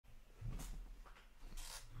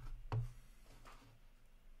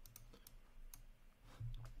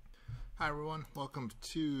Hi everyone, welcome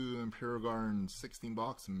to Imperial Garden's 16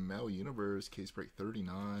 box Metal Universe case break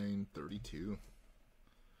 3932.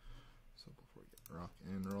 So before we get rock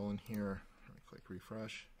and rolling here, right click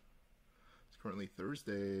refresh. It's currently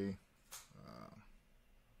Thursday,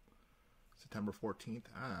 September 14th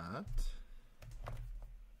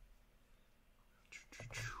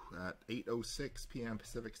at 8:06 p.m.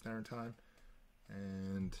 Pacific Standard Time,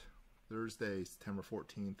 and Thursday, September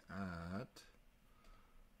 14th at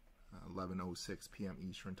 11:06 p.m.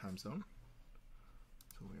 Eastern Time Zone.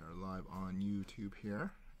 So we are live on YouTube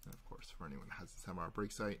here, and of course, for anyone that has the 7-hour break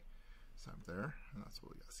site, it's time there. And that's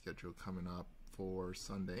what we got scheduled coming up for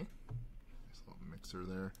Sunday. Nice little mixer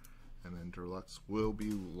there, and then Deluxe will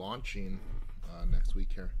be launching next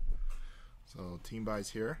week here. So team buys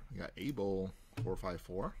here. We got Abel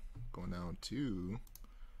 454 going down to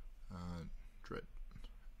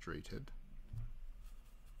Drated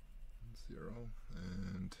 0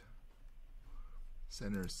 and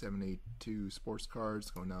Center 782 sports cards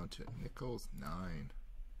going down to Nichols 9.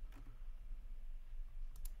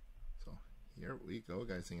 So here we go,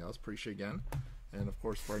 guys. Anything else? Appreciate again. And of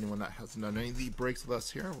course, for anyone that hasn't done any of the breaks with us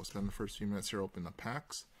here, we'll spend the first few minutes here opening the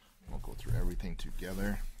packs. We'll go through everything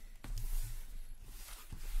together.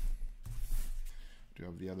 Do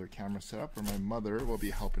have the other camera set up, or my mother will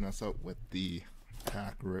be helping us out with the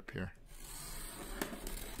pack rip here.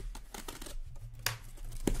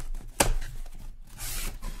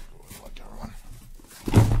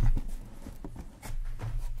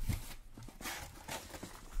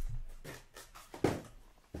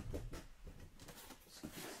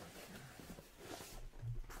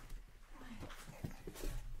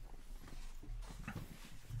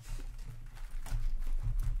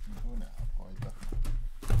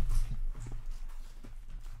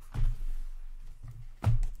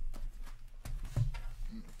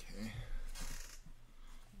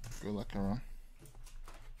 Good luck, everyone.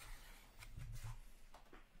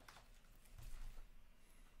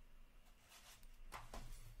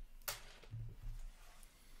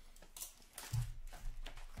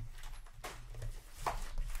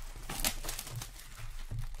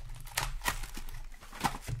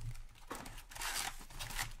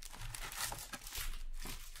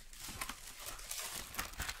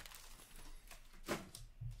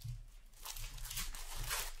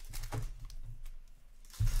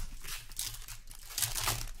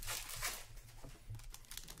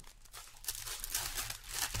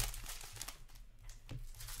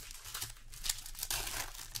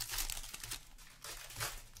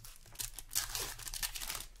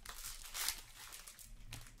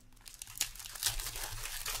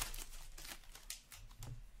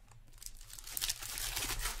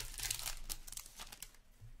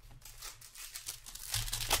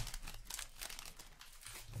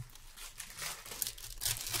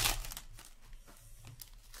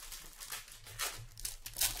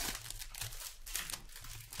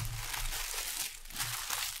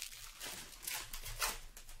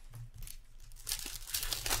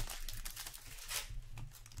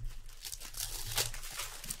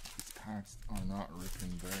 Packs are not ripping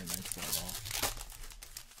very nice at all.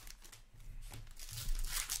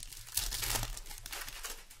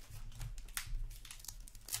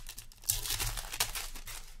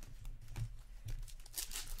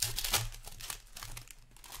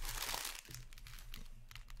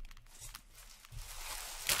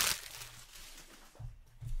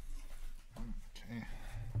 Okay,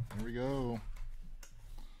 here we go.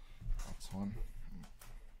 That's one.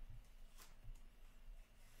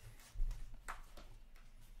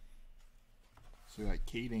 So we got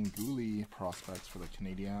Caden Gooley prospects for the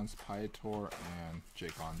Canadiens, Piator and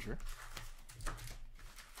Jake Onger.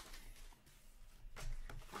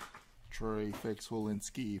 Troy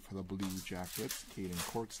Fix-Wolinski for the Blue Jackets, Caden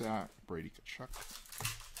Korczak, Brady Tkachuk.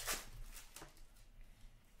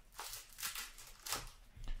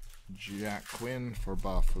 Jack Quinn for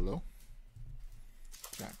Buffalo,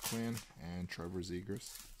 Jack Quinn and Trevor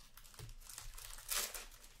Zegras.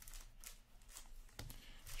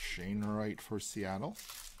 Shane Wright for Seattle.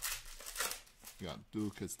 We got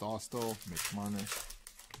Dukas Dostal, Mitch Marner.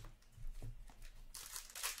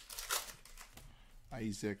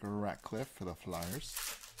 Isaac Ratcliffe for the Flyers.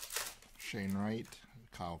 Shane Wright,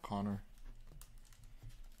 Kyle Connor.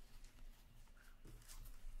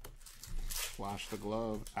 Flash the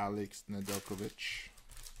Glove, Alex Nedeljkovic.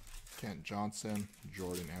 Kent Johnson,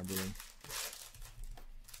 Jordan Eberle.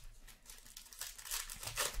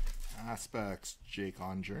 Aspects, Jake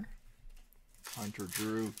Onger, Hunter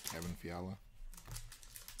Drew, Kevin Fiala.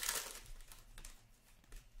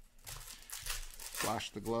 Flash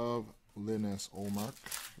the Glove, Linus Olmark.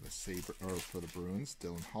 For for the Bruins,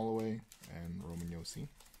 Dylan Holloway and Roman Josi.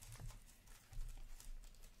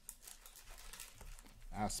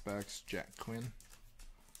 Aspects, Jack Quinn,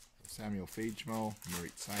 Samuel Fagemo,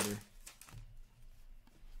 Moritz Seider.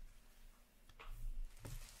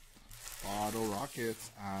 Auto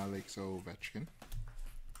Rockets, Alex Ovechkin,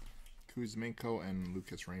 Kuzmenko and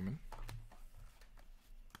Lucas Raymond.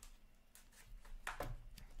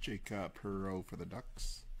 Jacob Perreault for the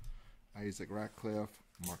Ducks, Isaac Ratcliffe,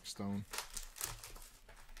 Mark Stone.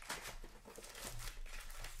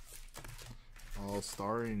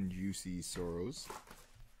 All-Star in Juuse Saros,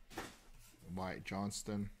 Wyatt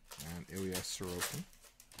Johnston and Ilya Sorokin.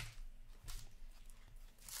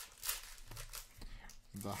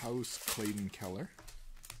 The House, Clayton Keller,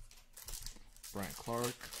 Brant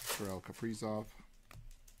Clark, Kirill Kaprizov.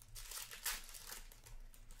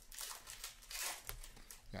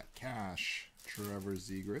 Got Cash, Trevor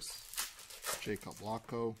Zegras, Jacob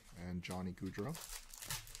Lacko, and Johnny Gaudreau.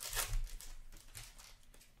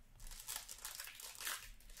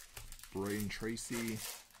 Braden Tracy,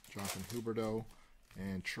 Jonathan Huberdeau,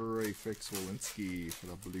 and Trey Fix-Wolinski for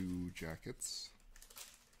the Blue Jackets.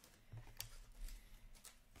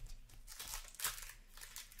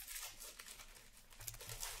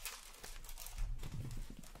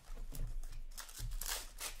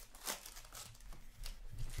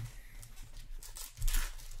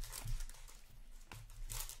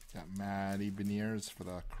 Got Matty Beniers for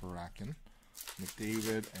the Kraken,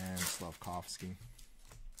 McDavid, and Slavkovsky.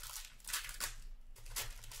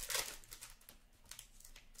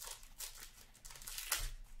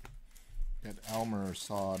 Got Elmer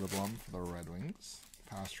Soderblom for the Red Wings,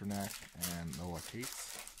 Pasternak, and Noah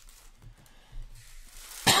Cates.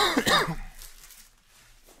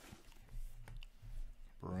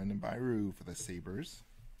 Brendan Byru for the Sabres,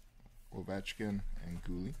 Ovechkin, and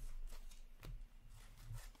Gooley.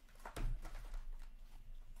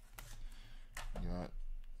 Got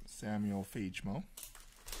Samuel Fagemo.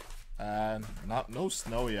 No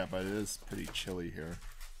snow yet, but it is pretty chilly here.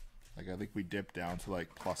 Like, I think we dipped down to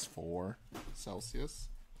like +4 Celsius.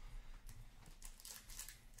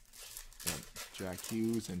 Got Jack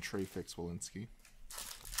Hughes and Trey Fix-Wolinski.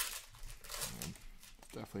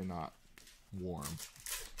 Definitely not warm.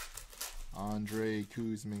 Andrei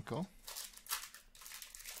Kuzmenko.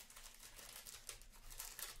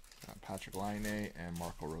 Got Patrick Laine and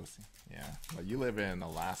Marco Rossi. Yeah, but you live in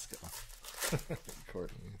Alaska,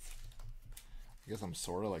 Courtney. I guess I'm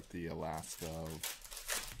sort of like the Alaska of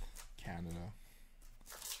Canada.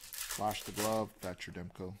 Flash the Glove, Thatcher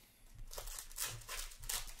Demko.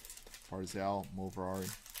 Barzal,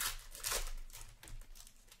 Moverari.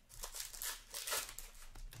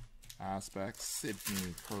 Aspects,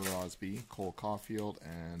 Sidney Crosby, Cole Caulfield,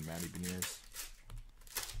 and Matty Beniers.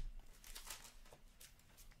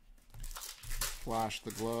 Flash the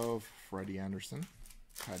Glove, Freddie Anderson,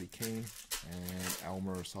 Patty Kane, and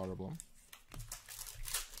Elmer Soderblom.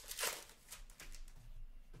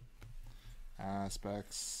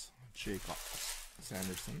 Aspects, Jake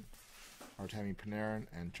Sanderson, Artemi Panarin,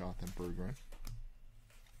 and Jonathan Berggren.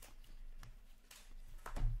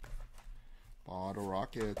 Auto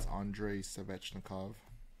Rockets, Andrei Svechnikov,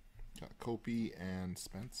 got Kopi and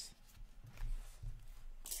Spence.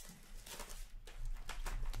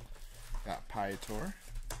 Got Piotr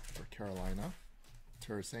for Carolina,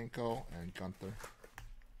 Tarasenko, and Gunther.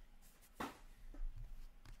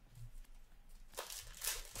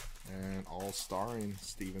 And all-starring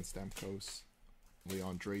Steven Stamkos,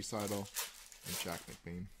 Leon Draisaitl, and Jack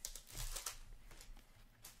McBain.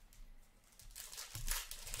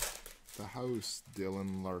 The House,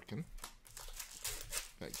 Dylan Larkin.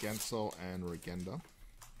 Got Gensel and Regenda.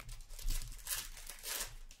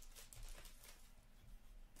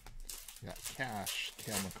 Got Cash,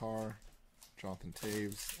 Cale Makar, Jonathan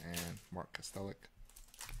Taves, and Mark Kostelik.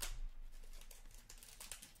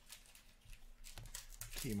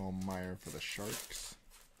 Timo Meyer for the Sharks,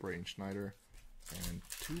 Braden Schneider, and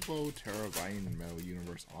Teuvo Teravainen Metal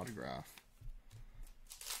Universe autograph.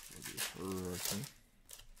 Hurricane.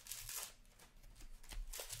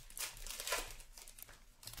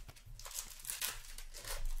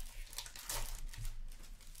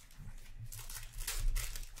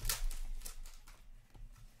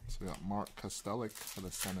 So we got Mark Kostelik for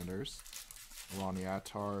the Senators, Ronnie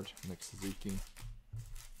Attard, Nick Suzuki,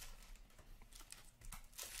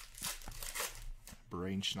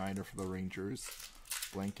 Braden Schneider for the Rangers,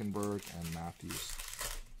 Blankenberg, and Matthews.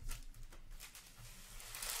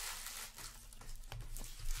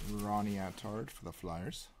 Ronnie Attard for the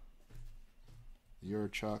Flyers,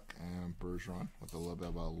 Yurchuk and Bergeron with a little bit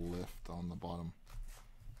of a lift on the bottom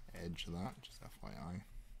edge of that, just FYI.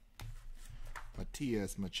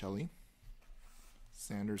 Matias Maccelli,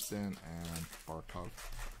 Sanderson, and Barkov.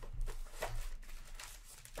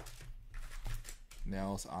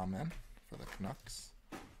 Nels Amen for the Canucks.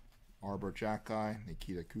 Arbor Xhekaj,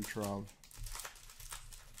 Nikita Kucherov.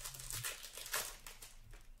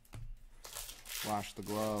 Flash the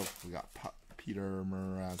Glove, we got Peter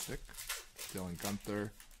Mrazek, Dylan Guenther,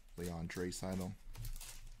 Leon Draisaitl.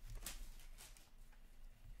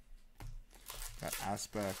 Got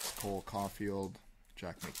Aspects, Cole Caulfield,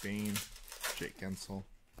 Jack McBain, Jake Gensel.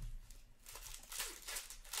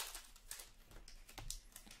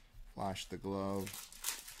 Flash the Glove,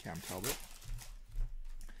 Cam Talbot.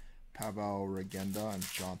 Pavel Regenda and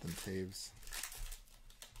Jonathan Taves.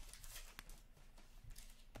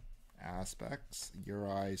 Aspects,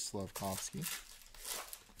 Uri Slavkovsky,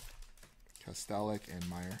 Kostelic, and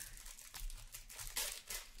Meyer.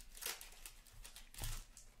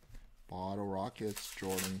 Bottle Rockets,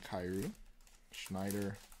 Jordan Kyrou,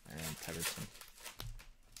 Schneider, and Pedersen.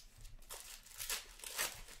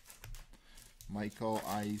 Michael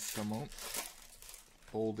Eiskamont,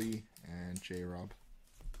 Boldy, and J-Rob.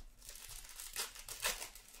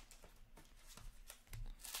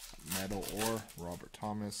 Metal Ore, Robert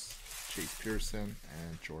Thomas, Chase Pearson,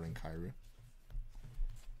 and Jordan Kyrou.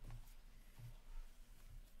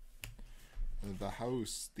 The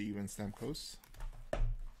House, Steven Stamkos,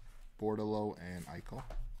 Bordeleau, and Eichel.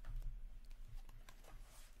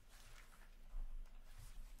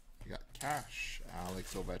 You got Cash,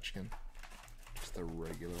 Alex Ovechkin, just a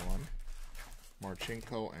regular one.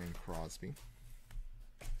 Marchenko and Crosby.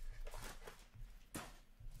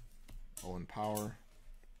 Owen Power,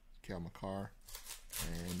 Cale Makar,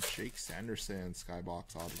 and Jake Sanderson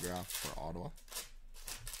Skybox autograph for Ottawa.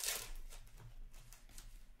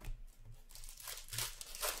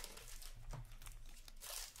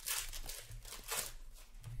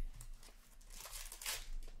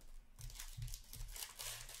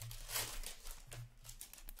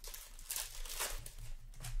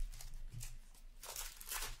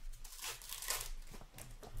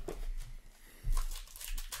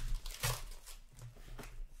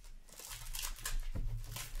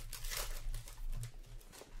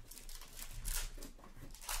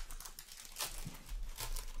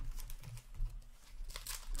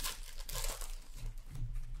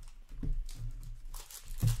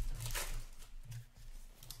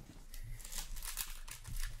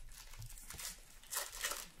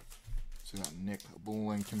 So we got Nick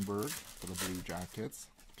Blankenberg for the Blue Jackets,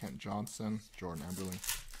 Kent Johnson, Jordan Eberle.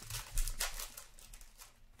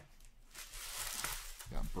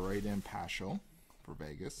 We got Braden Paschal for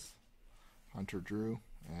Vegas, Hunter Drew,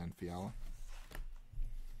 and Fiala.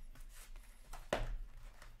 We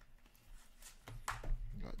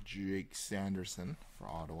got Jake Sanderson for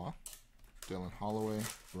Ottawa, Dylan Holloway,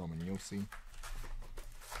 Roman Josi,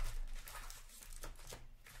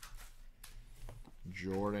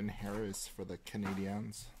 Jordan Harris for the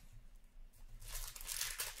Canadiens,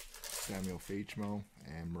 Samuel Fagemo,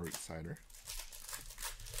 and Maurice Sider.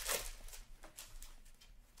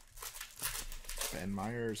 Ben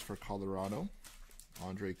Myers for Colorado,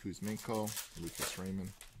 Andrei Kuzmenko, Lucas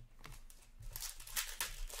Raymond.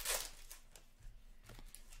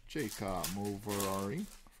 Jacob Moverari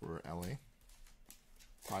for LA,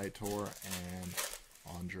 Pietor, and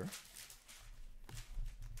Andre.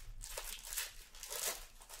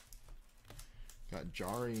 Got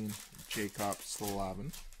Jarin Jacob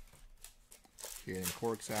Slavin, Kaden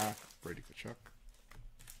Korczak, Brady Tkachuk.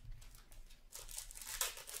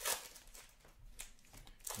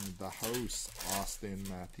 And the House, Austin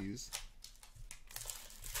Matthews,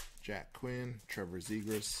 Jack Quinn, Trevor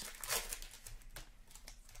Zegras.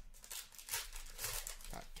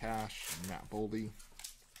 Got Cash, Matt Boldy,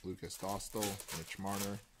 Lucas Dostal, Mitch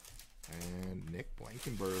Marner, and Nick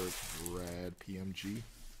Blankenberg, red PMG.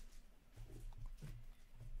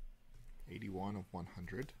 81 of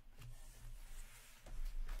 100.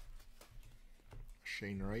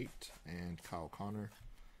 Shane Wright and Kyle Connor.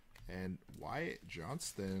 And Wyatt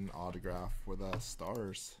Johnston autograph for the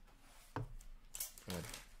Stars.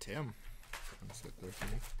 Tim. Sit there for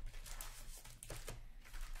me.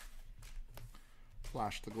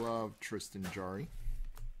 Flash the Glove, Tristan Jarry.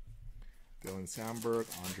 Dylan Samberg,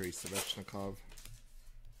 Andrei Svechnikov.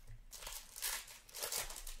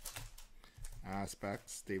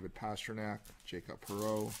 Aspects, David Pastrnak, Jacob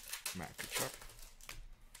Perreault, Matt Tkachuk.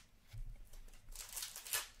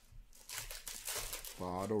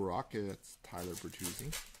 Bottle Rockets, Tyler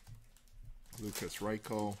Bertuzzi. Lucas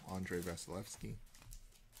Reichel, Andrei Vasilevsky.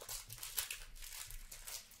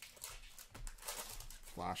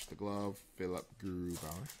 Flash the Glove, Philip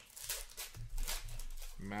Grubauer.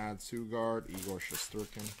 Mad Sugard, Igor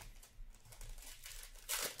Shesterkin.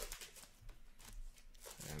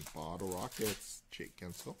 And Bottle Rockets, Jake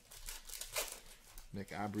Gensel.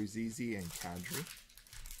 Nick Abruzzese and Kadri.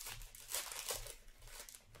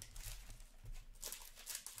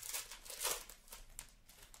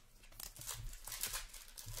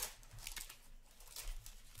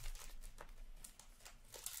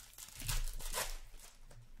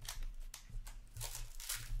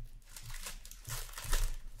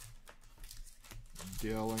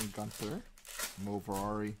 Dylan Gunther, Mo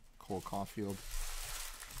Ferrari, Cole Caulfield.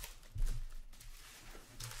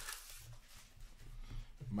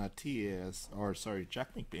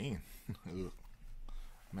 Jack McBain.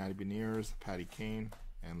 Matty Beniers, Patty Kane,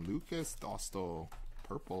 and Lucas Dostal,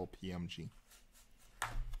 purple PMG.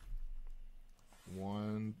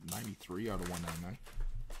 193 out of 199.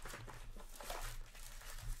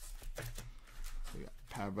 We got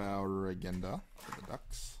Pavel Regenda for the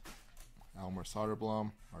Ducks. Elmer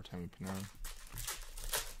Soderblom, Artemi Panarin.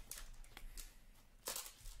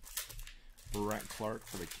 Brett Clark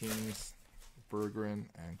for the Kings, Berggren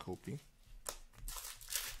and Kopi.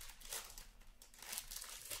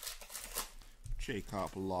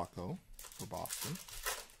 Jacob Locko for Boston.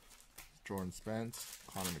 Jordan Spence,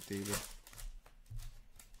 Connor McDavid.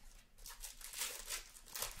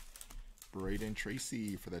 Braden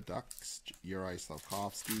Tracy for the Ducks, Yuri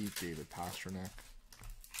Slafkovsky, David Pastrnak.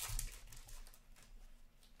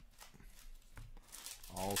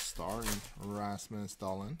 All-Star Rasmus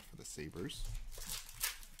Dahlin for the Sabres.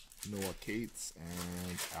 Noah Cates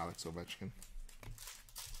and Alex Ovechkin.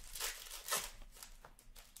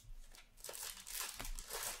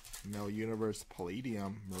 Mel Universe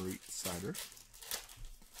Palladium Marit Sider.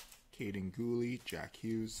 Caden Gooley, Jack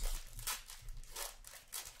Hughes.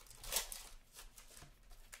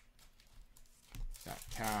 Got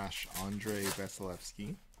Cash, Andrei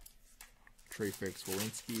Vasilevsky. Treyfix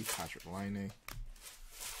Walensky, Patrick Laine.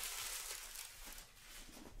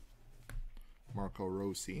 Marco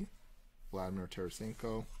Rossi, Vladimir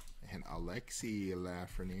Tarasenko, and Alexi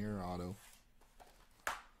Lafreniere auto.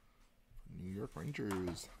 New York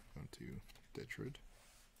Rangers going to Detroit.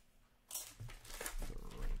 The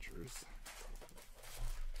Rangers.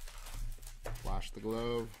 Flash the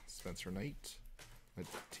Glove, Spencer Knight,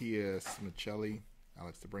 Matthias Michelli,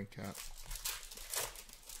 Alex DeBrincat.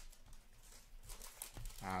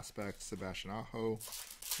 Aspect, Sebastian Aho,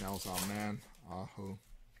 Nels Alman, Aho.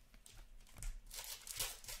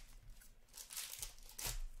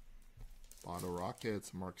 Bottle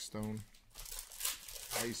Rockets, Mark Stone.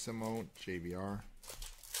 Ice-Emote, JVR.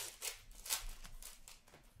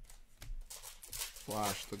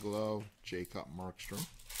 Flash the Glow, Jacob Markstrom.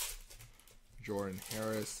 Jordan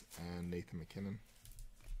Harris and Nathan McKinnon.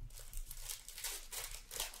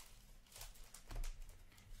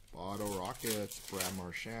 Bottle Rockets, Brad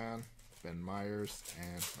Marchand, Ben Myers,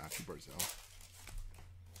 and Matthew Barzal.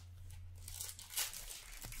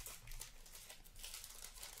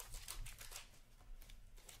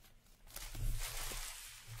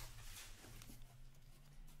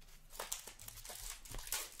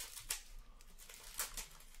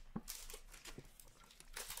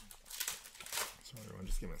 Sorry, everyone,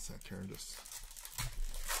 just give me a sec here and just.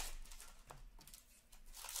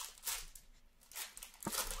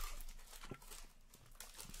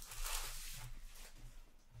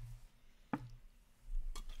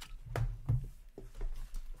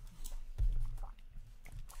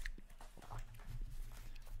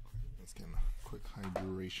 Let's get a quick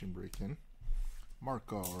hydration break in.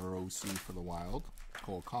 Marco Rossi for the Wild.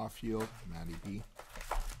 Cole Caulfield, Matty B.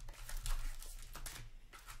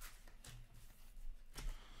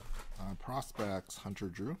 Prospects, Hunter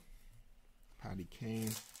Drew, Patty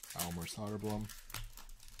Kane, Elmer Soderblom,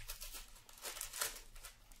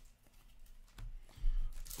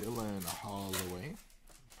 Dylan Holloway,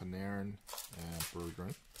 Panarin, and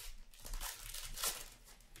Berggren.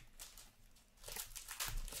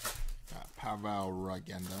 Got Pavel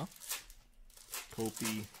Regenda,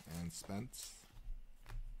 Kopi, and Spence.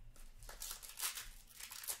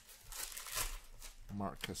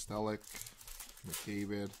 Mark Kostelik,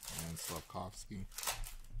 McDavid, and Slafkovsky.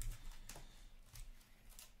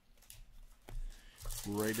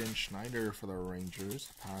 Braden Schneider for the Rangers,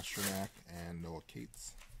 Pastrnak, and Noah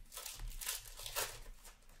Cates.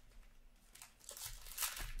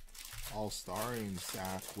 All-starring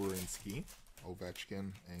Zach Werenski,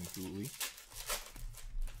 Ovechkin, and Gooley.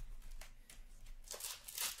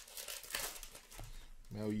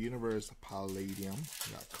 Mel Universe Palladium,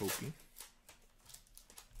 we got Kopi.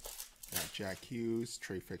 Got Jack Hughes,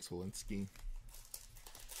 Treyfix Walensky,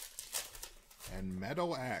 And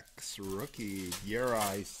Metal X rookie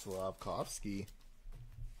Yuri Slafkovsky.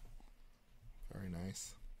 Very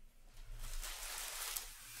nice.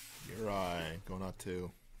 Yuri going out to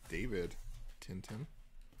David Tintin.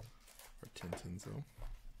 Or Tintinzo.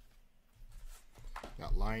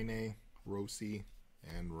 Got Line, Rossi,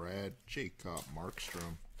 and red Jacob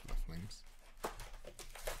Markstrom for the Flames.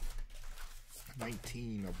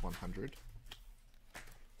 19 of 100.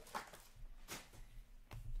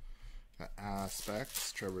 Got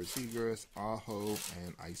Aspects, Trevor Zegras, Aho,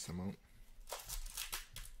 and Isamont.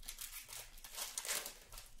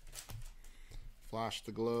 Flash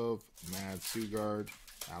the Glove, Mad Sugard,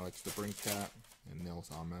 Alex the Brinkcat, and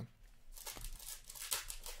Nils Ahmed.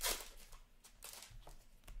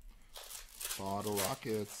 Bottle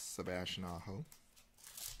Rockets, Sebastian Aho.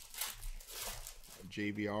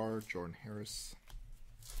 JVR, Jordan Harris.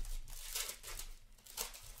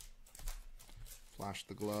 Flash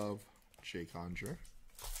the Glove, Jake Onger.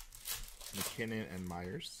 McKinnon and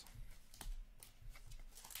Myers.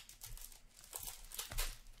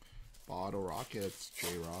 Bottle Rockets,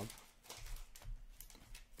 J-Rob.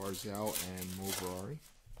 Barzell and Moverari.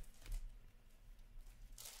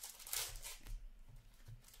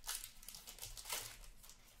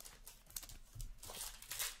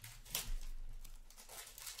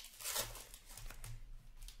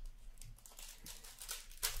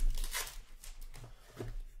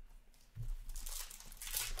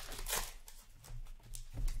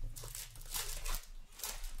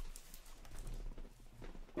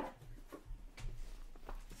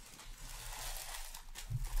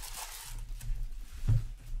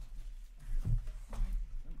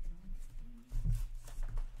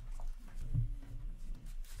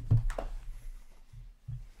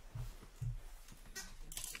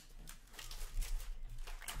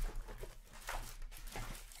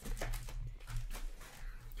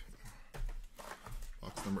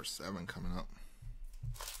 Number 7 coming up.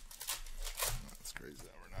 That's crazy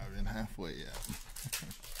that we're not even halfway yet.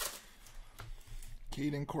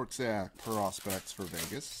 Caden Korczak, prospects for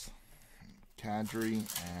Vegas. Kadri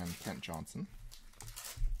and Kent Johnson.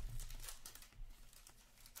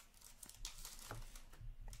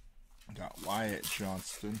 Got Wyatt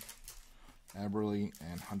Johnston, Eberle,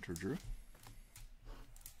 and Hunter Drew.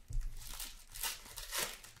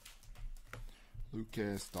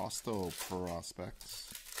 Lucas Dosto, prospects.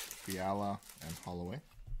 Fiala and Holloway.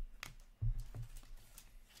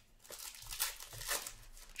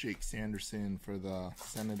 Jake Sanderson for the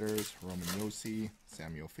Senators. Roman Yossi,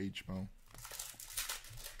 Samuel Fagemo.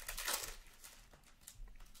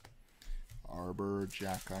 Arbor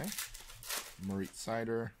Jacki. Marit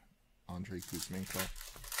Sider, Andrei Kuzmenko.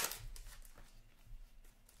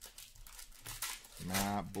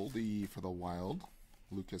 Matt Boldy for the Wild.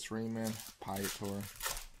 Lucas Raymond, Piator.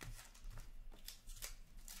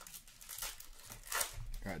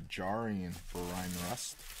 Got Jarian for Ryan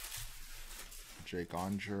Rust. Jake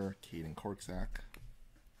Onger, Caden Korczak.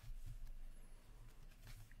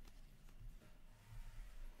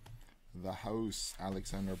 The House,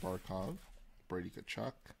 Alexander Barkov. Brady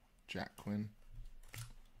Tkachuk, Jack Quinn.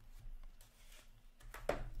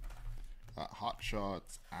 Got Hot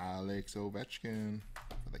Shots, Alex Ovechkin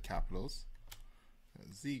for the Capitals.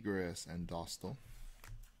 Zegras and Dostal.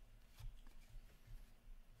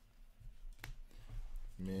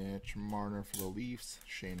 Mitch Marner for the Leafs,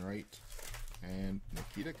 Shane Wright, and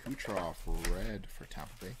Nikita Kucherov red for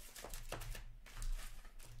Tampa Bay.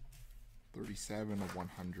 37 of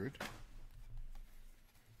 100.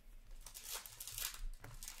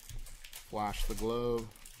 Flash the Glove,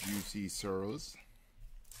 Juicy Soros.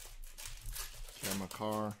 Cam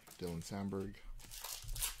Makar, Dylan Sandberg.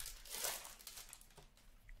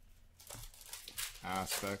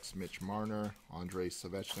 Aspects, Mitch Marner, Andrei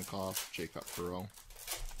Svechnikov, Jacob Perreault.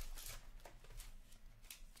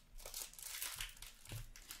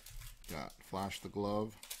 Got Flash the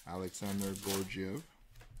Glove, Alexander Gorgiev,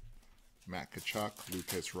 Matt Tkachuk,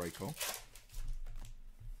 Lucas Reichel.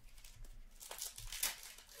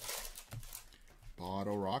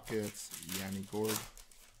 Bottle Rockets, Yanni Gord,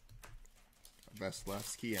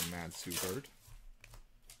 Vasilevsky, and Mad Sugard.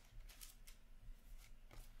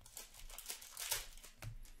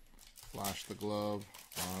 Flash the Glove,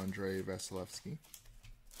 Andrei Vasilevsky,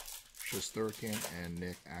 Shesterkin, and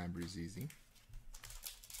Nick Abruzzese.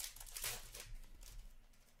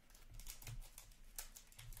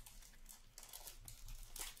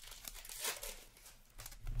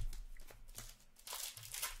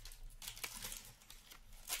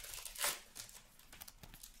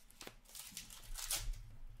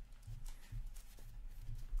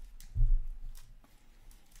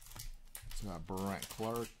 Brent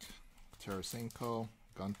Clark, Tarasenko,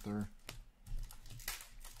 Gunther,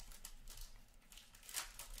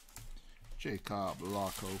 Jacob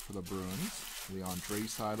Lacko for the Bruins, Leon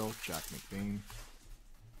Draisaitl, Jack McBain,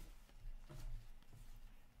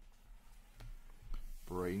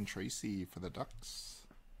 Braden Tracy for the Ducks,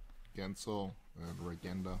 Gensel and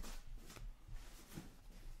Regenda,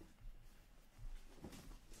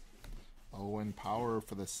 Owen Power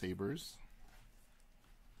for the Sabres,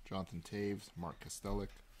 Jonathan Toews, Mark Kastelic,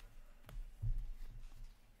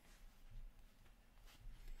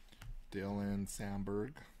 Dylan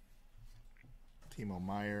Samberg, Timo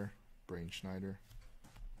Meier, Brain Schneider,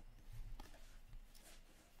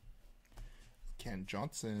 Kent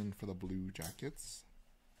Johnson for the Blue Jackets,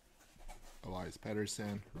 Elias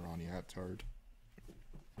Pettersson, Ronnie Attard,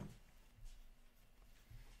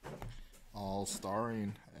 all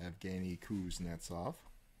starring Evgeny Kuznetsov,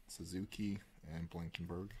 Suzuki, and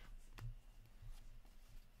Blankenberg.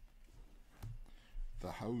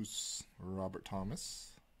 The House, Robert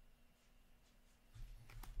Thomas,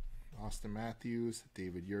 Austin Matthews,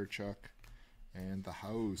 David Yurchuk, and the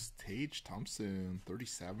House, Tage Thompson,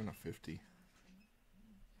 37 of 50.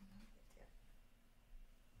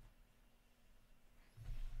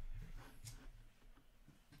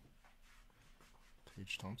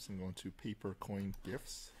 Tage Thompson going to Paper Coin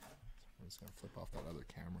Gifts. I'm just going to flip off that other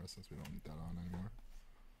camera since we don't need that on anymore.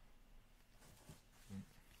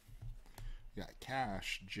 We got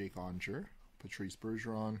Cash, Jake Onger, Patrice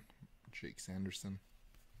Bergeron, Jake Sanderson.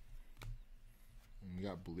 And we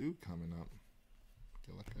got blue coming up.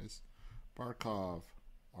 Good luck, guys. Barkov,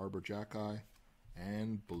 Arbor Jacki,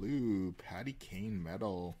 and blue, Patty Kane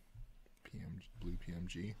Medal, blue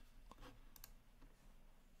PMG.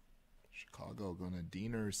 Chicago going to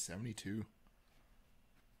Diener, 72.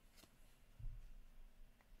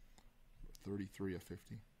 33 of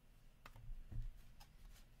 50.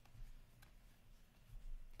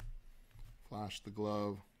 Flash the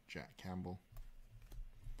Glove, Jack Campbell,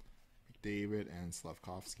 McDavid, and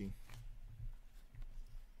Slavkovsky.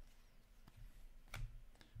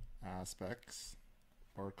 Aspects,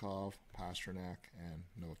 Barkov, Pasternak, and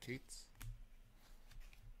Noah Cates.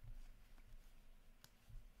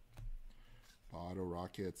 Auto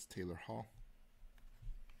Rockets, Taylor Hall.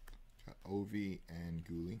 Got Ovi and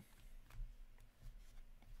Gooley.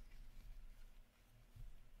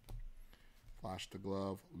 Flash the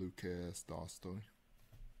Glove, Lucas Dostoy.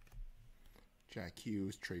 Jack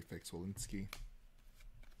Hughes, Trey Fix-Wolinski.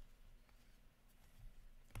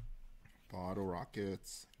 Auto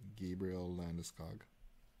Rockets, Gabriel Landeskog.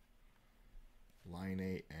 Line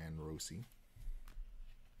 8 and Rossi.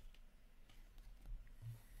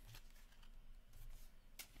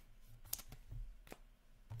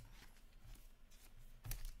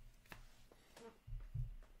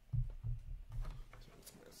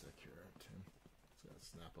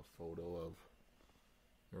 Snap a photo of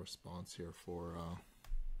your response here for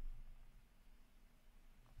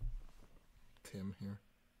Tim here.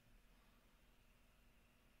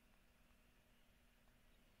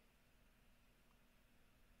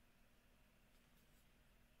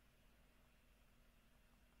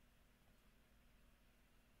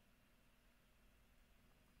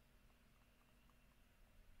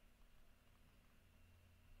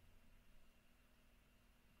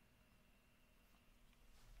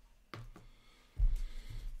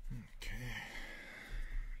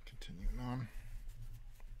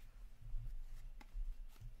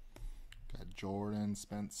 Jordan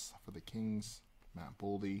Spence for the Kings, Matt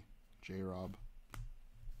Boldy, J-Rob.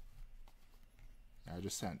 I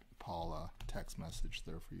just sent Paul a text message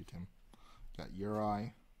there for you, Tim. Got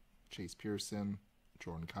Uri, Chase Pearson,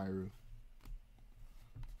 Jordan Kyrou.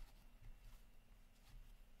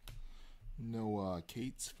 Noah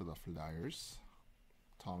Cates for the Flyers,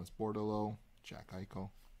 Thomas Bordeleau, Jack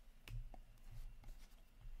Eichel.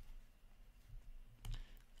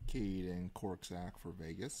 Caden Korczak for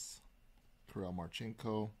Vegas, Kirill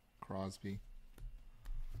Marchenko, Crosby,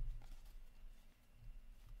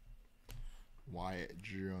 Wyatt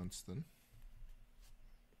Johnston,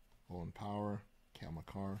 Owen Power, Cale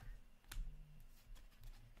Makar,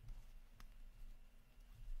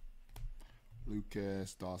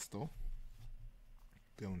 Lucas Dostal,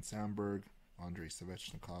 Dylan Samberg, Andrei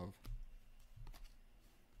Svechnikov,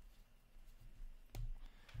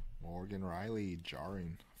 Morgan Riley,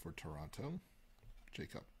 jarring for Toronto,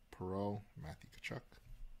 Jacob Perreault, Matthew Tkachuk.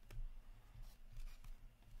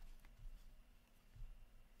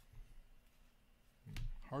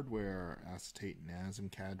 Hardware acetate Nazem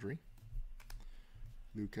Kadri,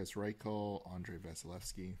 Lucas Reichel, Andrei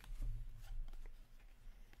Vasilevsky,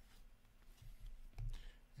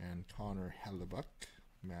 and Connor Hellebuyck,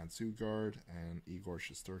 Mads Sugard, and Igor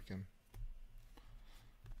Shesterkin.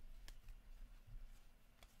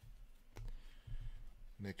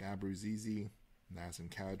 Nick Abruzzese, Nazem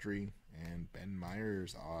Kadri, and Ben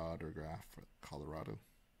Meyers autograph for Colorado.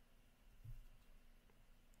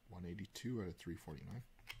 182 out of 349.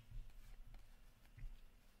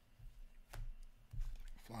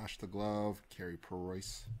 Flash the glove, Carey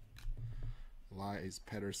Price. Elias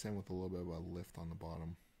Pettersson with a little bit of a lift on the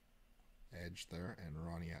bottom edge there, and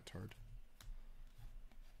Ronnie Attard.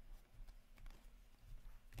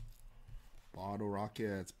 Bottle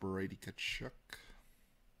Rockets, Brady Tkachuk.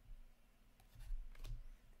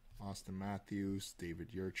 Austin Matthews,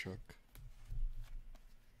 David Yurchuk.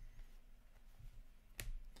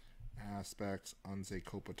 Aspects, Anze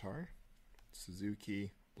Kopitar.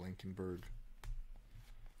 Suzuki, Blankenberg.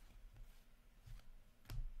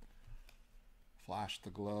 Flash the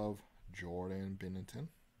glove, Jordan Binnington.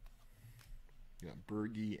 You got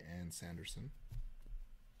Berge and Sanderson.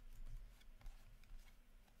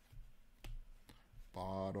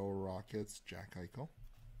 Bottle Rockets, Jack Eichel.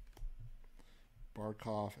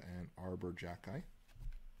 Barkov and Arbor Jacki.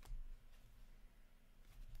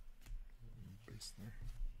 Base there.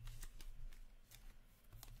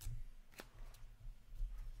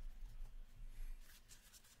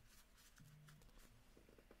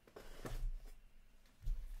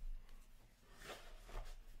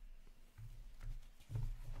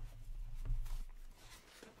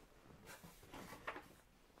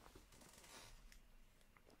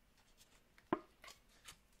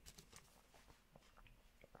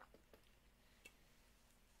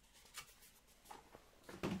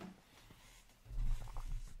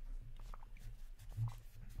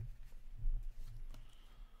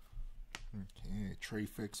 Okay, Trey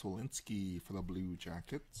Fix-Wolinski for the Blue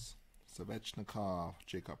Jackets. Svechnikov,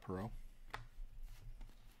 Jacob Perreault.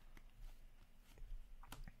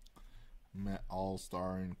 Met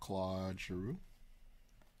All-Star and Claude Giroux.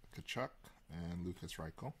 Tkachuk and Lucas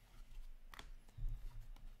Reichel.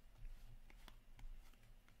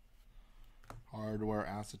 Hardware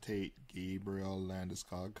Acetate, Gabriel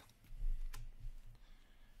Landeskog.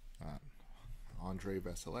 Andrei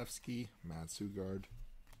Vasilevsky, Mads Sugard.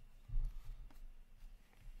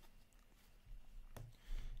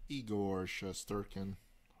 Igor Shesterkin,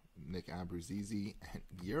 Nick Abruzzese, and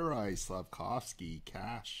Yuri Slafkovsky,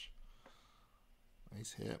 cash.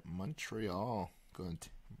 Nice hit. Montreal. Going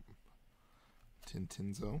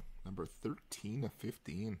Tintinzo, number 13 of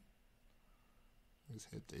 15. Nice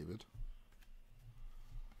hit, David.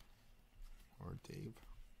 Or Dave.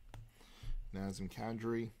 Nazem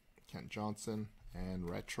Kadri, Kent Johnson, and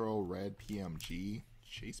Retro Red PMG,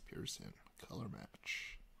 Chase Pearson. Color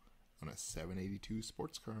match. On a 782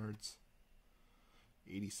 sports cards.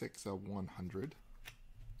 86 of 100.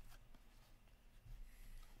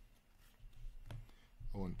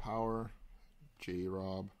 Owen Power,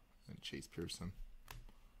 J-Rob, and Chase Pearson.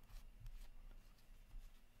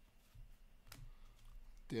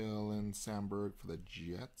 Dylan Samberg for the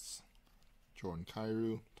Jets. Jordan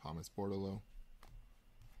Kyrou, Thomas Bordeleau.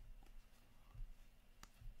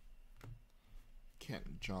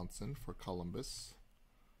 Kent Johnson for Columbus.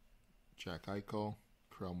 Jack Eichel,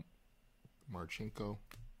 Kirill Marchenko.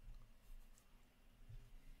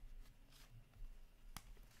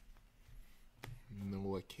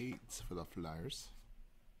 Noah Cates for the Flyers.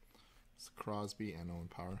 It's Crosby and Owen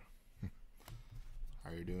Power.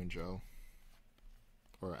 How you doing, Joe?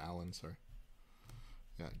 Or Alan, sorry.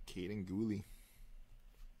 Got Caden Gooley,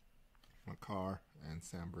 Makar, and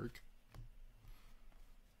Samberg.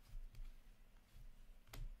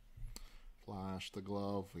 Flash the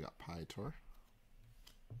glove, we got Pytor,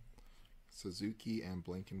 Suzuki, and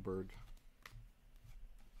Blankenberg.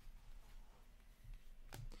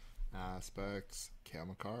 Aspects, Cale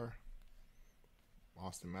Makar,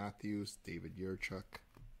 Austin Matthews, David Yurchuk.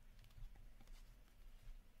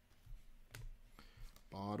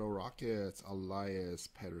 Bottle Rockets, Elias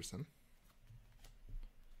Pettersson.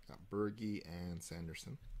 Got Berge and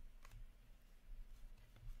Sanderson.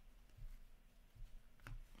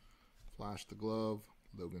 Flash the glove,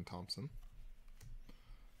 Logan Thompson.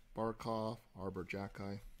 Barkov, Arbor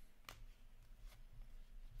Jacki.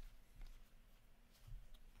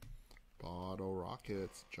 Bottle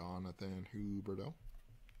Rockets, Jonathan Huberdeau.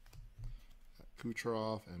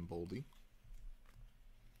 Kucherov and Boldy.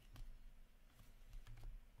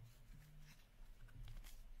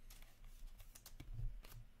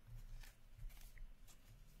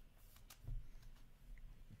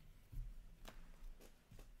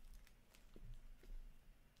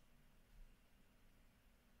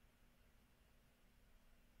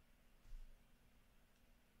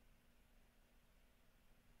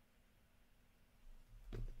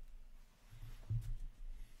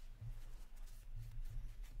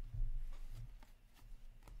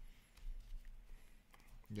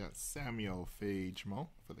 got Samuel Fagemo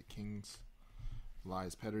for the Kings.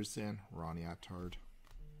 Elias Pettersson, Ronnie Attard.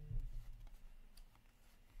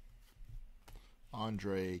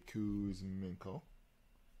 Andre Kuzmenko.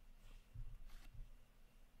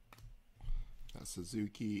 Got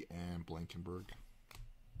Suzuki and Blankenberg.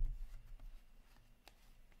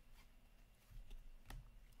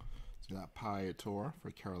 So got Piator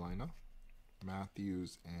for Carolina.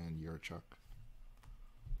 Matthews and Yurchuk.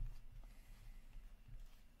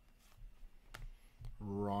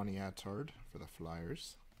 Ronnie Attard for the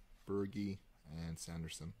Flyers. Berge and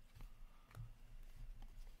Sanderson.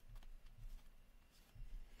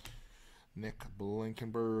 Nick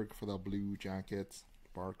Blankenberg for the Blue Jackets.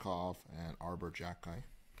 Barkov and Arbor Jacki.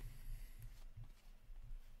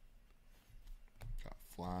 Got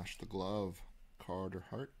Flash the Glove. Carter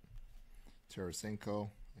Hart. Tarasenko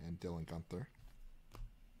and Dylan Guenther.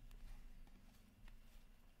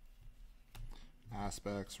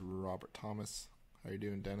 Aspects, Robert Thomas. How you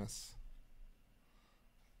doing, Dennis?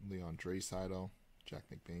 Leon Draisaitl, Jack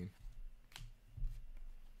McBain.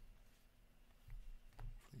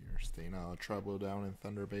 You're staying out of trouble down in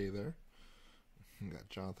Thunder Bay there. We got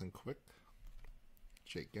Jonathan Quick,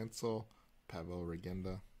 Jake Gensel, Pavel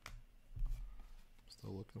Regenda.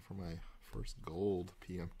 Still looking for my first gold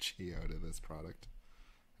PMG out of this product.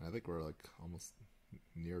 And I think we're like almost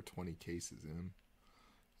near 20 cases in.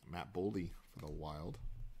 Matt Boldy for the Wild.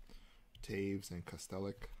 Taves and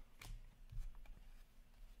Kostelic.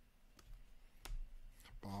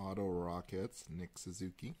 Bottle Rockets, Nick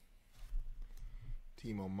Suzuki.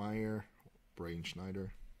 Timo Meier, Braden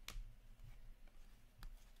Schneider.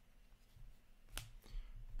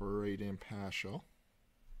 Braden Paschal.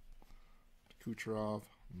 Kucherov,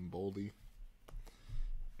 Boldy.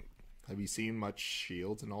 Have you seen much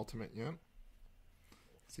Shields in Ultimate yet?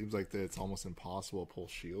 Seems like that it's almost impossible to pull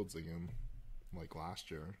Shields again, like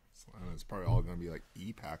last year. So, and it's probably all going to be like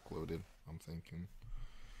E-Pack loaded, I'm thinking.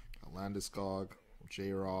 Got Landeskog,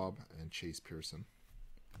 J-Rob, and Chase Pearson.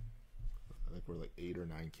 I think we're like 8 or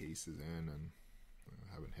 9 cases in and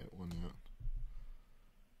I haven't hit one yet.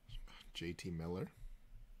 JT Miller.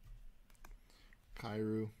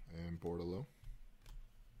 Kyrou and Bordelot.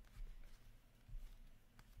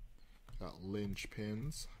 Got Lynch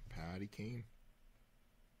Pins, Patty Kane.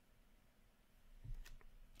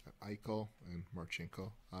 Got Eichel and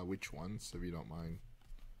Marchenko. Which ones, if you don't mind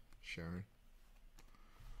sharing?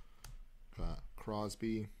 Got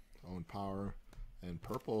Crosby, Owen Power, and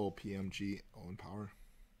purple PMG, Owen Power.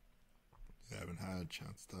 I haven't had a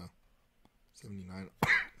chance to 79.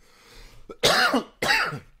 Had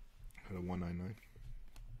a 199.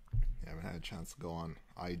 I haven't had a chance to go on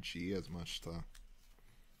IG as much to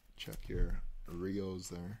check your reels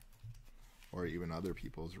there, or even other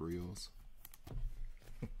people's reels.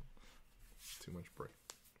 Too much break.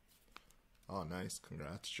 Oh, nice.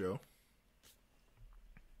 Congrats, Joe.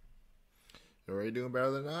 You're already doing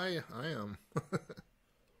better than I am.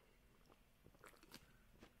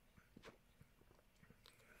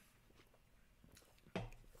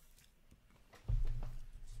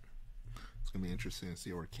 It's going to be interesting to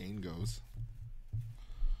see where Kane goes.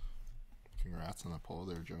 Congrats on the pull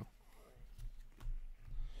there, Joe.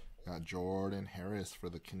 Got Jordan Harris for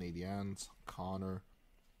the Canadiens. Connor.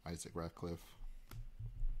 Isaac Ratcliffe.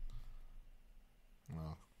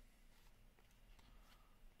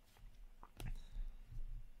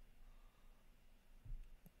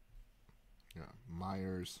 Yeah,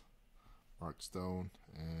 Myers, Mark Stone,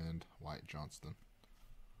 and Wyatt Johnston.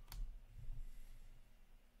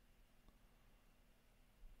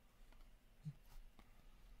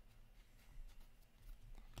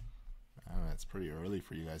 I don't know, it's pretty early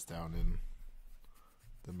for you guys down in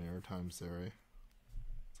the Maritimes there, eh?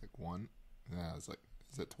 It's like 1. Yeah, it's like,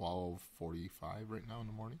 is it 12:45 right now in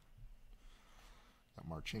the morning? Got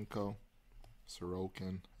Marchenko,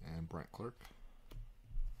 Sorokin, and Brent Clark.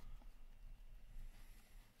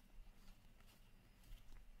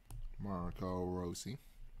 Marco Rossi.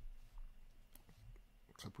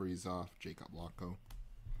 Kaprizov, Jacob Locko.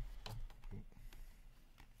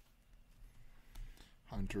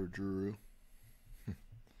 Hunter Drew.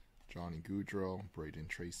 Johnny Gaudreau, Braden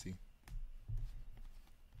Tracy.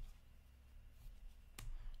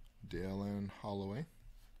 Dalen Holloway.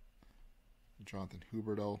 Jonathan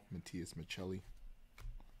Huberdeau, Matthias Michelli.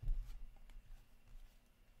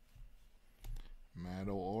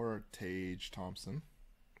 Maddle or Tage Thompson.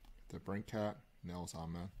 The Brinkat, Nels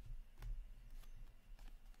Ahmed.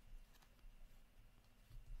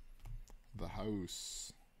 The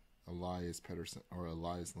House, Elias Pettersson or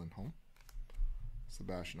Elias Lindholm.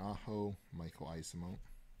 Sebastian Aho, Michael Eisemo.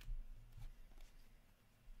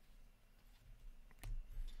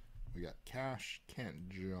 We got Cash, Kent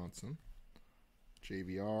Johnson,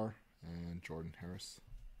 JVR, and Jordan Harris.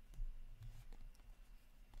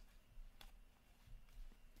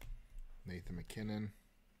 Nathan McKinnon,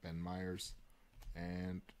 Ben Myers,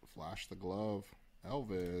 and Flash the Glove,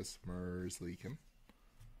 Elvis Merzlikins.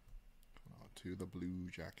 To the Blue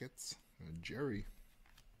Jackets, Jerry,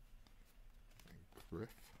 and Griff.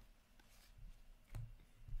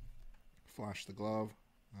 Flash the Glove,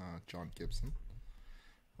 John Gibson,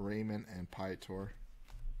 Raymond and Pietor.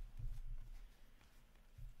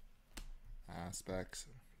 Aspects,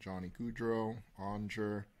 Johnny Gaudreau,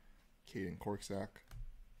 Onger, Caden Korczak.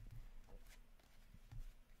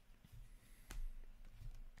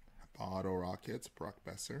 Auto Rockets, Brock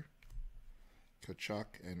Besser,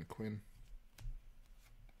 Kachuk and Quinn.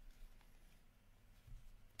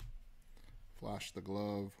 Flash the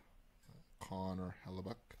Glove, Connor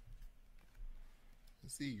Hellebuck,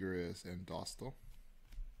 Zegras and Dostal.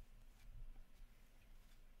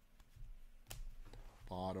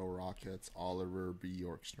 Auto Rockets, Oliver B.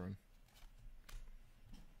 Yorkstrom,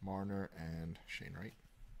 Marner and Shane Wright.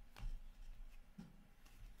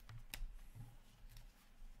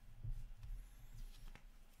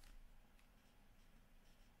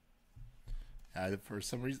 For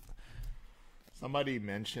some reason, somebody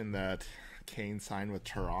mentioned that Kane signed with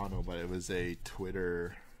Toronto, but it was a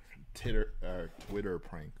Twitter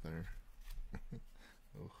prank there.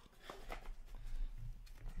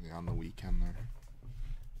 Yeah, on the weekend there.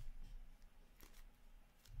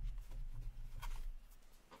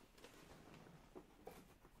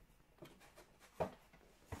 Okay,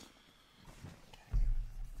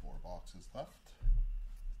 4 boxes left.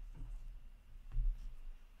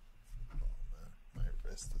 Oh man, my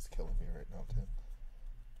wrist is killing me right now too.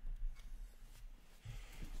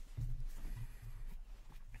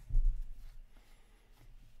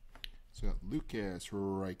 So we got Lucas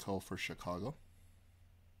Reichel for Chicago.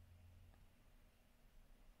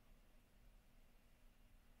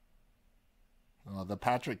 The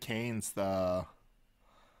Patrick Kane's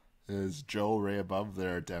is Joe Ray above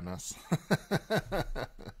there, Dennis.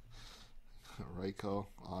 Reichel,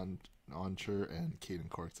 Oncher, and Caden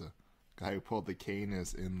Korczak. Guy who pulled the Kane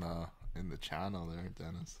is in the channel there,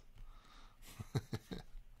 Dennis.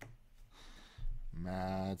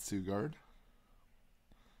 Matt Sugard.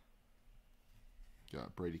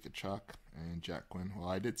 Got Brady Kachuk and Jack Quinn. Well,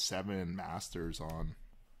 I did 7 Masters on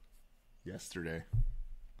yesterday.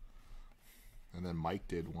 And then Mike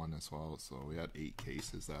did 1 as well. So we had 8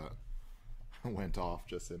 cases that went off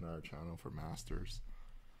just in our channel for Masters.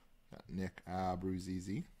 Got Nick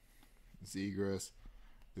Abruzzese, Zegras,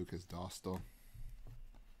 Lucas Dostal,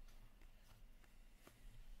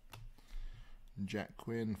 Jack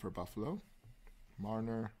Quinn for Buffalo,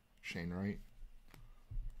 Marner, Shane Wright,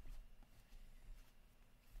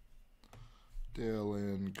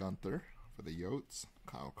 Dylan Gunther for the Yotes,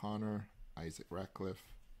 Kyle Connor, Isaac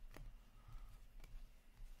Ratcliffe,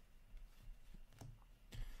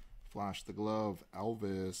 Flash the Glove,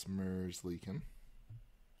 Elvis Merzlikins,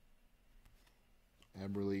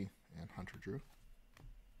 Eberle, and Hunter Drew.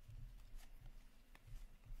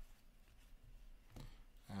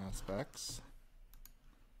 Aspects,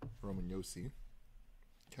 Roman Josi,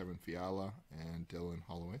 Kevin Fiala, and Dylan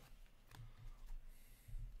Holloway.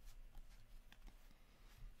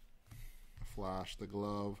 Flash the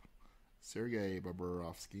Glove, Sergei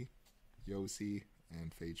Bobrovsky, Josi,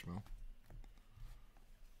 and Fagemo.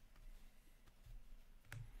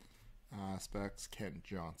 Aspects, Kent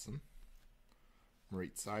Johnson,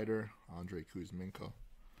 Moritz Seider, Andrei Kuzmenko.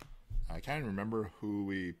 I can't remember who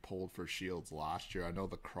we pulled for Shields last year. I know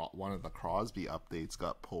one of the Crosby updates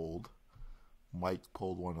got pulled. Mike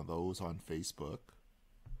pulled one of those on Facebook.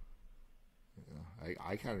 Yeah,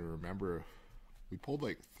 I can't even remember. We pulled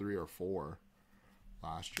like 3 or 4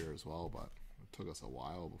 last year as well, but it took us a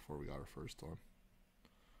while before we got our first one.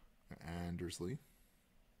 Andersley.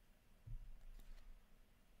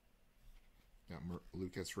 Got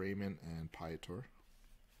Lucas Raymond and Pietor.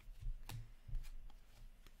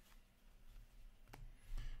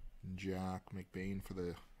 Jack McBain for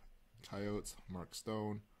the Coyotes, Mark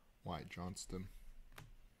Stone, Wyatt Johnston.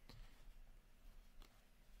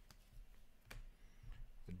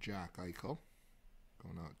 Jack Eichel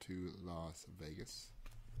going out to Las Vegas.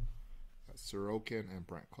 Got Sorokin and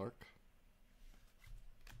Brent Clark.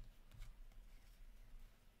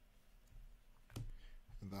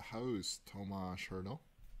 The House, Tomas Hertl.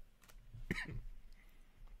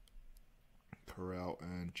 Corral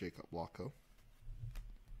and Jacob Locko.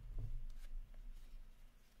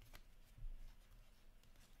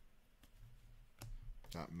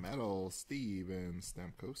 Got Metal, Steve and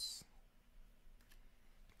Stamkos.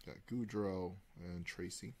 Got Goudreau and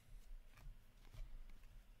Tracy.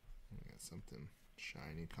 We got something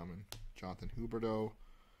shiny coming. Jonathan Huberdeau,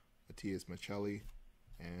 Matias Maccelli,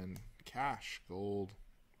 and Cash Gold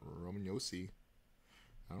Roman Josi.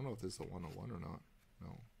 I don't know if this is a 101 or not.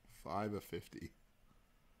 No, 5 of 50.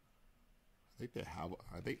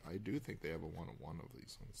 I do think they have a 101 of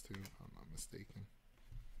these ones too, if I'm not mistaken.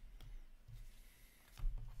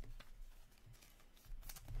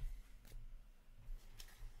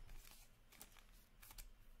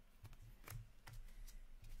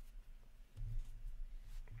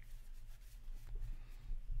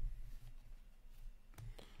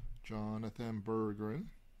 Jonathan Berggren,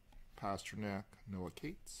 Pasternak, Noah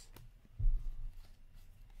Cates,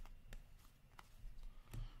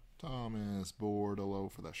 Thomas Bordeleau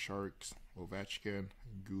for the Sharks, Ovechkin,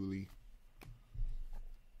 Gouli,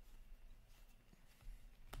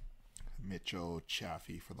 Mitchell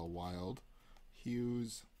Chaffee for the Wild,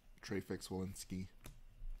 Hughes, Treyfix Walensky,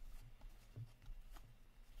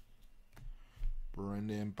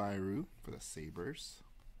 Brendan Byru for the Sabres,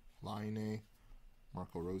 Laine,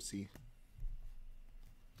 Marco Rossi,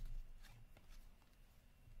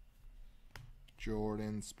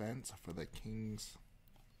 Jordan Spence for the Kings,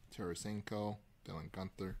 Tarasenko, Dylan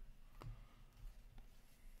Gunther,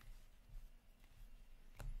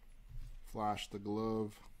 Flash the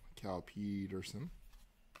Glove, Cal Peterson,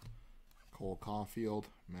 Cole Caulfield,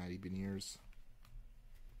 Matty Beniers,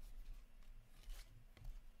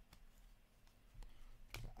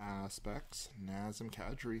 Aspects, Nazem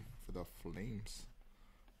Kadri for the Flames,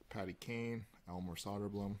 Patty Kane, Elmer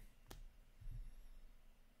Soderblom.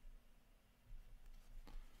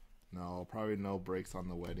 No, probably no breaks on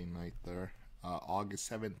the wedding night there.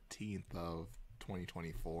 August 17th of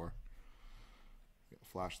 2024.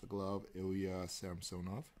 Flash the Glove, Ilya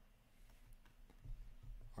Samsonov,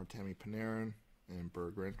 Artemi Panarin, and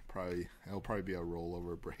Berggren. It'll probably be a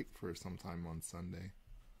rollover break for sometime on Sunday.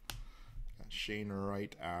 Got Shane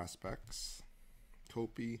Wright, Aspects,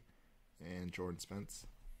 Kopi, and Jordan Spence.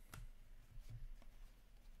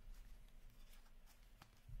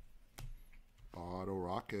 Bottle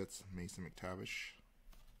Rockets, Mason McTavish,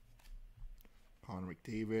 Connor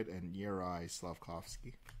McDavid, and Yuri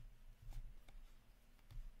Slavkovsky.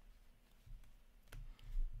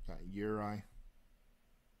 Got Yuri,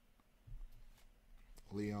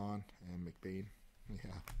 Leon, and McBain.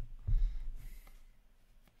 Yeah.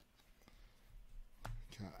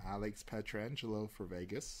 Got Alex Pietrangelo for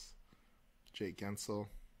Vegas, Jake Gensel,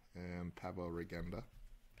 and Pavel Regenda.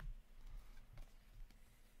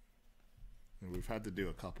 And we've had to do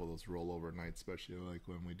a couple of those rollover nights, especially like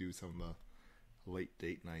when we do some of the late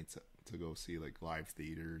date nights to go see like live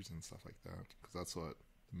theaters and stuff like that, because that's what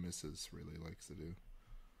the missus really likes to do.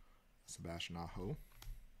 Sebastian Aho,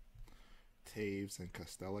 Taves, and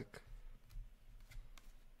Kostelik.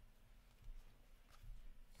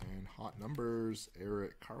 And hot numbers,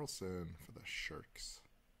 Erik Karlsson for the Sharks.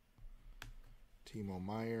 Timo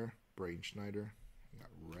Meier, Braden Schneider. We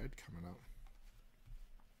got red coming up.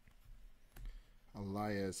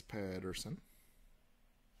 Elias Pettersson,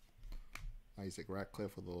 Isaac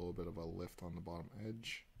Ratcliffe with a little bit of a lift on the bottom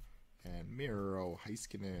edge, and Miro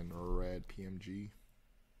Heiskanen, red PMG.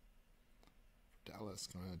 For Dallas,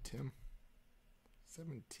 going to Tim,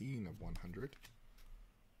 17 of 100.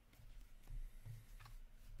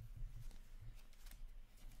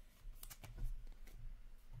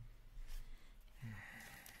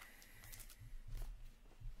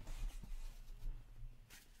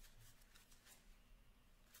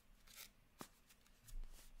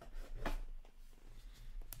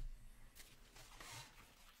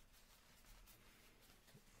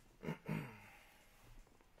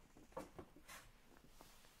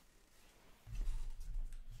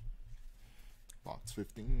 Box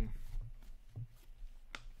 15.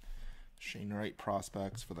 Shane Wright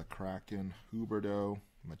prospects for the Kraken, Huberdeau,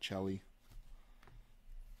 Maccelli.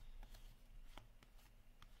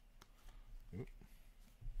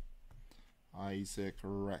 Isaac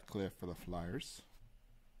Ratcliffe for the Flyers.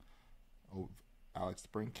 Oh, Alex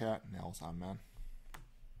Brinkat, Nels Aman.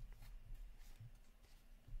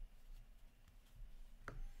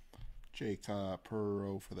 Jake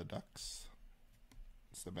Perreault for the Ducks.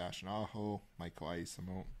 Sebastian Aho, Michael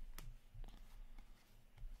Eisimo.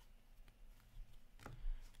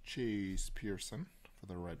 Chase Pearson for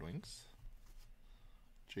the Red Wings.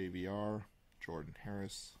 JVR, Jordan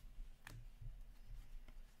Harris.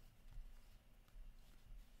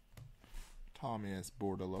 Thomas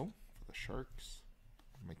Bordeleau for the Sharks.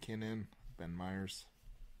 McKinnon, Ben Myers.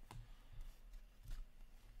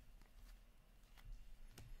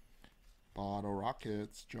 Bottle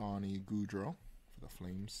Rockets, Johnny Gaudreau for for the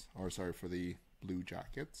Flames, or sorry, for the Blue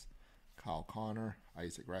Jackets. Kyle Connor,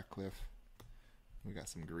 Isaac Ratcliffe. We got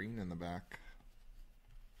some green in the back.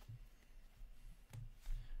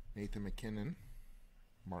 Nathan McKinnon,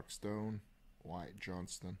 Mark Stone, Wyatt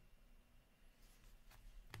Johnston.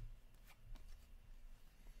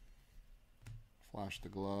 Flash the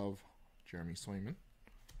Glove, Jeremy Swayman,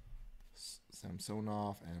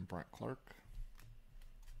 Samsonov, and Brent Clark.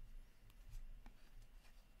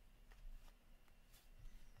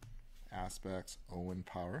 Aspects, Owen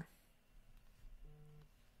Power,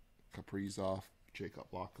 Kaprizov, Jacob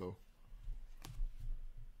Lacko.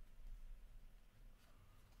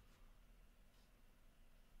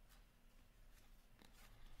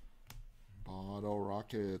 Bottle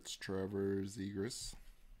Rockets, Trevor Zegras,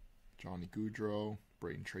 Johnny Gaudreau,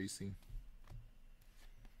 Braden Tracy.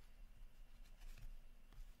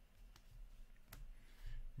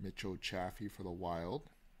 Mitchell Chaffee for the Wild,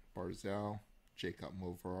 Barzal, Jacob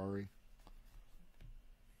Moverari.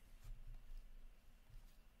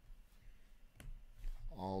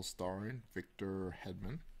 All-starring, Victor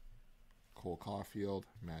Hedman, Cole Caulfield,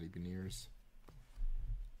 Matty Beniers.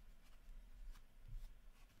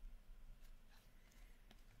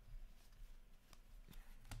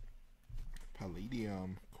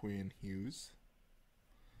 Palladium, Quinn Hughes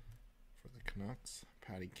for the Canucks,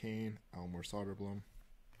 Patty Kane, Elmer Soderblom.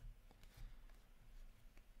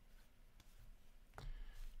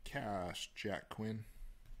 Cash, Jack Quinn,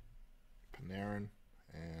 Panarin,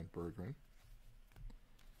 and Berggren.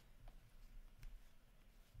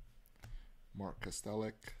 Mark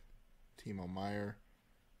Kostelic, Timo Meier,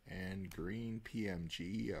 and green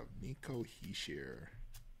PMG of Nico Hischier.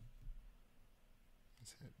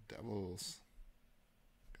 Let's hit Devils.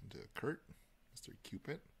 Into Kurt, Mr.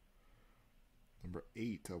 Cupid. Number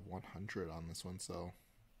 8 of 100 on this one, so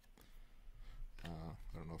I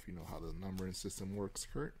don't know if you know how the numbering system works,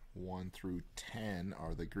 Kurt. 1 through 10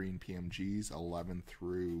 are the green PMGs. 11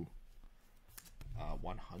 through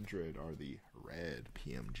 100 are the red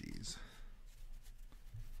PMGs.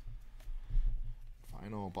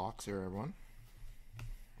 Final box here, everyone.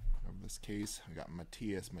 Of this case, I got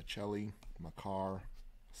Matthias Maccelli, Makar,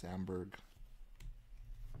 Sandberg,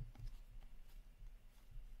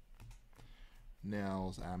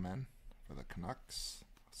 Nels Amen for the Canucks,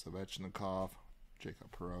 Svechnikov,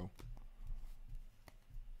 Jacob Perreault.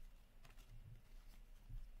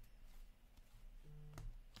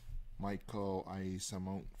 Michael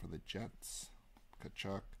Aiesamont for the Jets,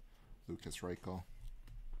 Kachuk, Lucas Reichel.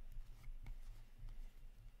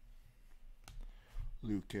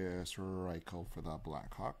 Lucas Reichel for the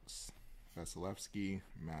Blackhawks, Vasilevsky,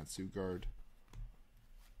 Matt Sugard,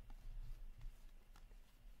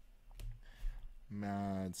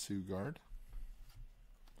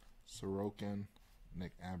 Sorokin,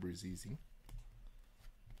 Nick Abruzzese.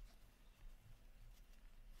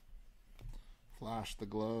 Flash the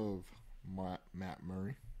Glove, Matt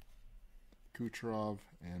Murray, Kucherov,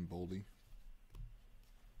 and Boldy.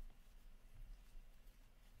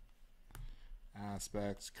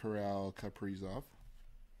 Aspects, Kirill Kaprizov,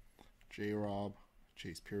 J-Rob,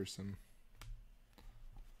 Chase Pearson.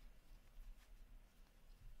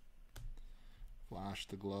 Flash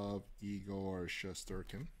the Glove, Igor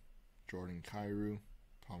Shesterkin, Jordan Kyrou,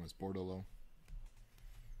 Thomas Bordeleau.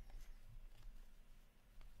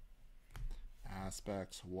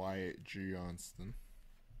 Aspects, Wyatt Johnston,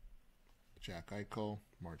 Jack Eichel,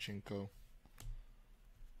 Marchenko.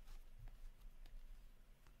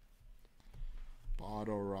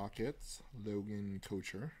 Bottle Rockets, Logan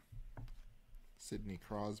Kocher, Sidney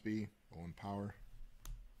Crosby, Owen Power.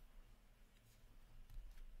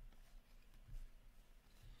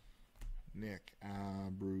 Nick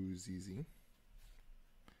Abruzzese,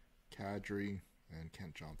 Kadri, and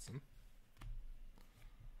Kent Johnson.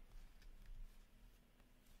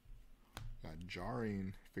 Got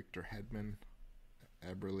Jarring, Victor Hedman,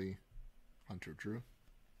 Eberle, Hunter Drew.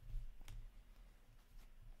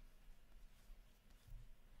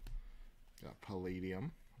 Got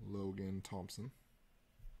Palladium, Logan Thompson,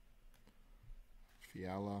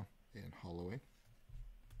 Fiala, and Holloway.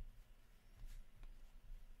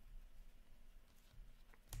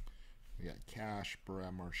 We got Cash,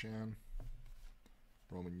 Brad Marchand,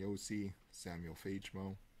 Roman Josi, Samuel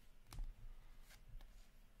Fagemo,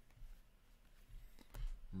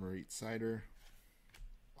 Marit Sider,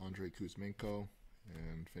 Andrei Kuzmenko,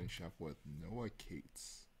 and finish up with Noah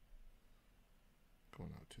Cates.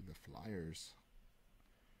 Going out to the Flyers.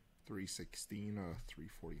 316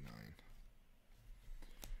 349.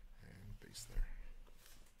 And base there.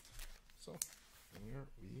 So there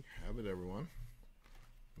we have it, everyone.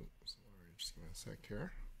 Oops, sorry, just give me a sec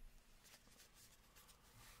here.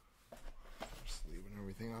 leaving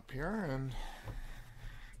everything up here and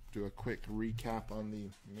do a quick recap on the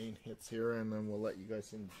main hits here, and then we'll let you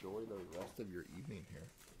guys enjoy the rest of your evening here.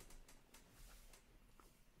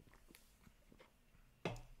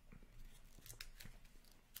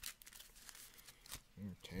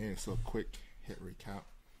 Okay, so quick hit recap.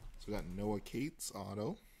 So we got Noah Cates,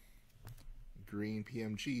 auto. Green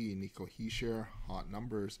PMG, Nico Hischier. Hot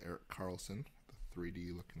numbers, Erik Karlsson, the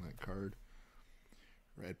 3D looking like card.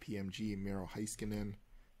 Red PMG, Miro Heiskanen.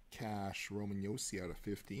 Cash, Roman Josi out of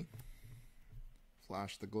 50.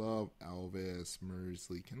 Flash the glove, Elvis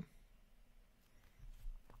Merzlikins.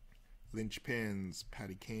 Lynch pins,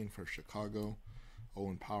 Patty Kane for Chicago.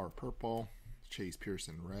 Owen Power purple. Chase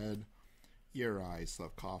Pearson red. Juraj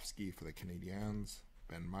Slafkovsky for the Canadiens.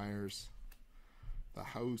 Ben Myers. The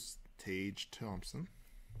House, Tage Thompson.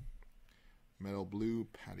 Metal blue,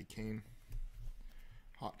 Patty Kane.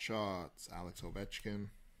 Hot Shots, Alex Ovechkin.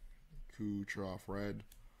 Kucherov red.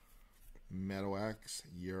 Metal X,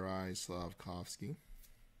 Juraj Slafkovsky.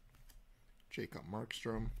 Jacob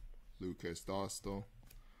Markstrom. Lucas Dostal.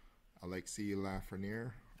 Alexi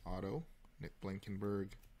Lafreniere, auto. Nick Blankenberg.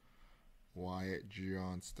 Wyatt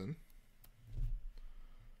Johnston.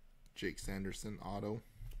 Jake Sanderson, auto.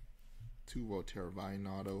 Teuvo Teravainen,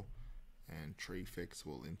 auto. And Trey Fix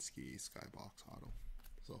Walensky, Skybox, auto.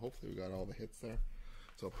 So hopefully we got all the hits there.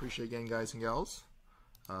 So appreciate again, guys and gals.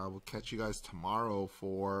 We'll catch you guys tomorrow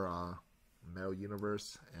for Metal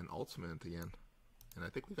Universe and Ultimate again. And I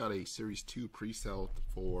think we got a Series 2 pre-sale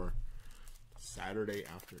for Saturday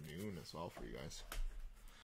afternoon as well for you guys.